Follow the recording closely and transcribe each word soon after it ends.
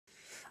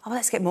Oh, well,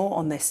 let's get more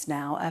on this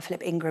now.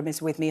 Philip Ingram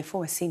is with me, a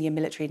former senior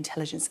military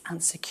intelligence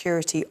and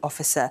security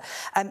officer.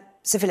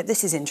 So, Philip,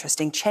 this is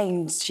interesting.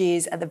 Change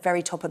is at the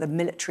very top of the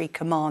military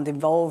command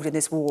involved in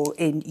this war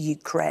in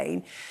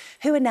Ukraine.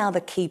 Who are now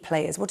the key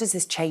players? What does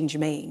this change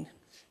mean?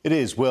 It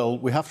is. Well,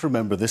 we have to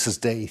remember this is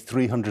day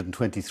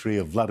 323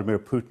 of Vladimir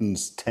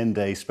Putin's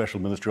 10-day special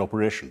military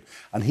operation,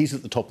 and he's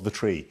at the top of the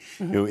tree.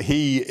 Mm-hmm. You know,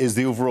 he is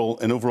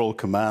in overall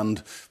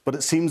command, but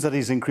it seems that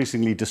he's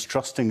increasingly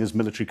distrusting his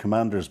military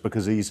commanders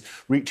because he's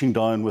reaching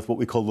down with what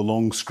we call the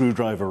long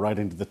screwdriver right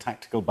into the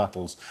tactical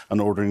battles and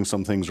ordering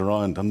some things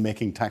around and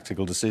making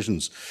tactical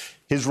decisions.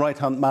 His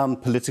right-hand man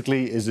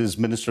politically is his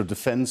Minister of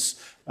Defence,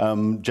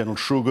 General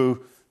Shoigu.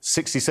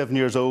 67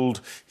 years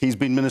old. He's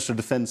been Minister of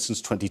Defence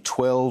since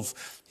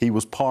 2012. He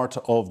was part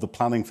of the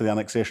planning for the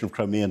annexation of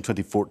Crimea in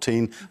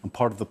 2014 and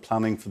part of the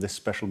planning for this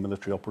special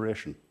military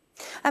operation.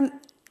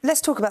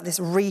 Let's talk about this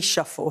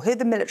reshuffle. Who are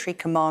the military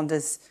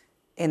commanders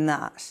in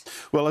that?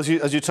 Well, as you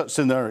touched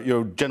in there,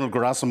 General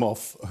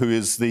Gerassimow, who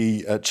is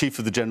the Chief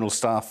of the General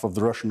Staff of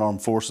the Russian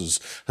Armed Forces,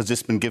 has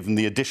just been given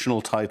the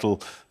additional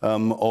title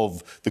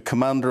of the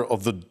Commander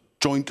of the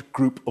Joint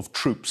Group of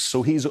Troops.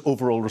 So he's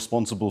overall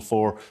responsible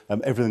for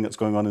everything that's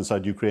going on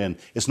inside Ukraine.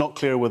 It's not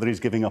clear whether he's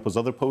giving up his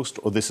other post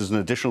or this is an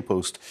additional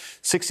post.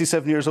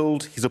 67 years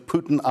old, he's a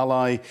Putin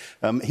ally.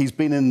 He's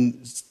been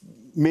in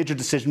major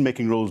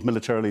decision-making roles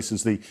militarily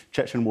since the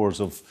Chechen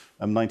wars of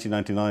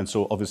 1999,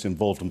 so obviously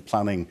involved in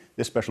planning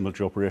this special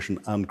military operation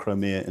and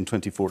Crimea in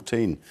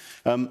 2014.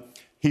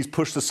 He's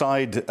pushed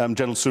aside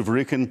General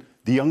Surovikin,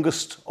 the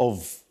youngest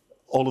of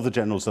all of the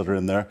generals that are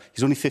in there.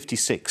 He's only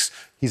 56.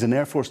 He's an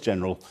Air Force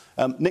general,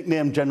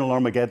 nicknamed General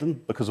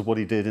Armageddon because of what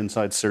he did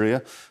inside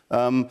Syria.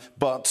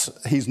 But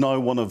he's now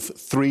one of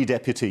 3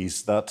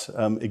 deputies that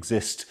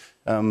exist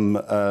to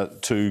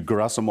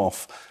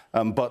Gerassimow.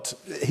 But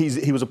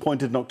he was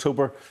appointed in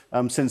October.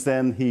 Since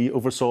then, he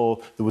oversaw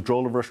the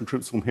withdrawal of Russian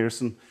troops from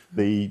Kherson,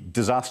 the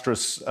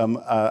disastrous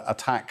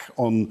attack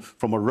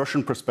from a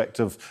Russian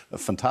perspective, a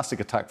fantastic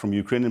attack from a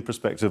Ukrainian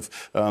perspective,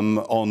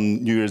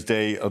 on New Year's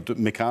Day at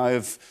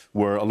Mykolaiv,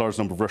 where a large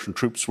number of Russian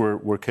troops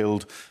were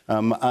killed.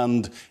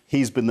 And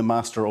he's been the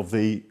master of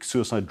the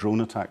suicide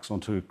drone attacks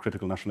onto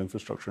critical national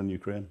infrastructure in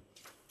Ukraine.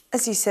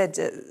 As you said,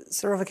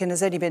 Surovikin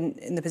has only been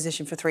in the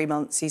position for 3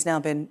 months. He's now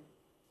been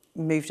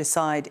moved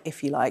aside,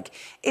 if you like.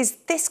 Is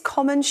this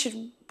common?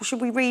 Should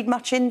we read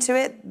much into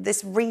it,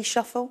 this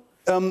reshuffle?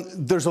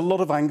 There's a lot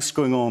of angst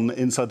going on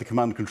inside the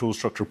command and control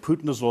structure.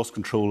 Putin has lost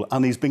control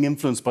and he's being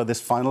influenced by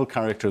this final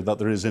character that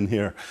there is in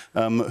here,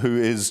 who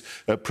is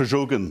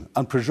Prigozhin.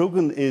 And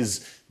Prigozhin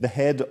is the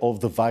head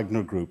of the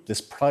Wagner Group, this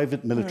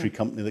private military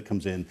company that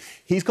comes in.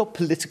 He's got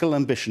political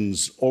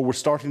ambitions, or we're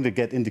starting to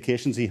get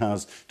indications he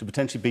has, to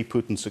potentially be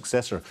Putin's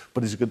successor,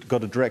 but he's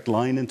got a direct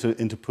line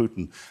into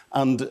Putin.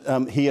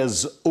 And he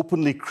has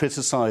openly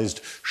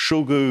criticised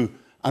Shoigu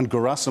and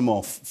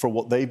Gerassimow for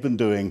what they've been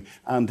doing.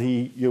 And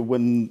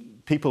when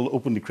people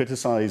openly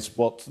criticise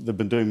what they've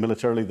been doing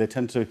militarily, they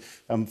tend to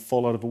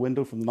fall out of a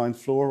window from the 9th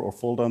floor or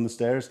fall down the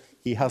stairs.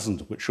 He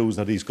hasn't, which shows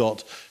that he's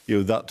got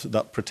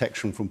that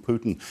protection from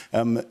Putin.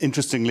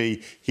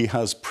 Interestingly, he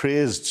has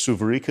praised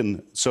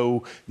Surovikin.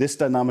 So this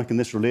dynamic and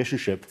this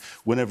relationship,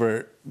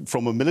 whenever,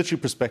 from a military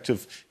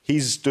perspective,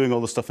 he's doing all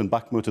the stuff in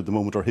Bakhmut at the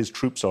moment, or his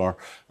troops are,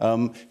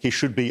 he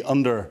should be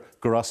under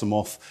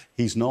Gerassimow.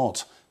 He's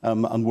not.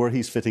 And where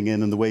he's fitting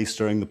in and the way he's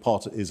stirring the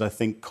pot is, I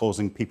think,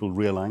 causing people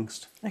real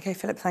angst. OK,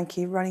 Philip, thank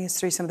you. Running us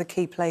through some of the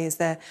key players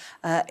there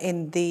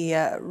in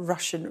the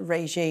Russian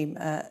regime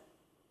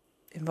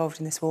involved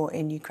in this war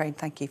in Ukraine.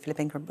 Thank you,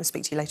 Philip Ingram. We'll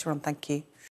speak to you later on. Thank you.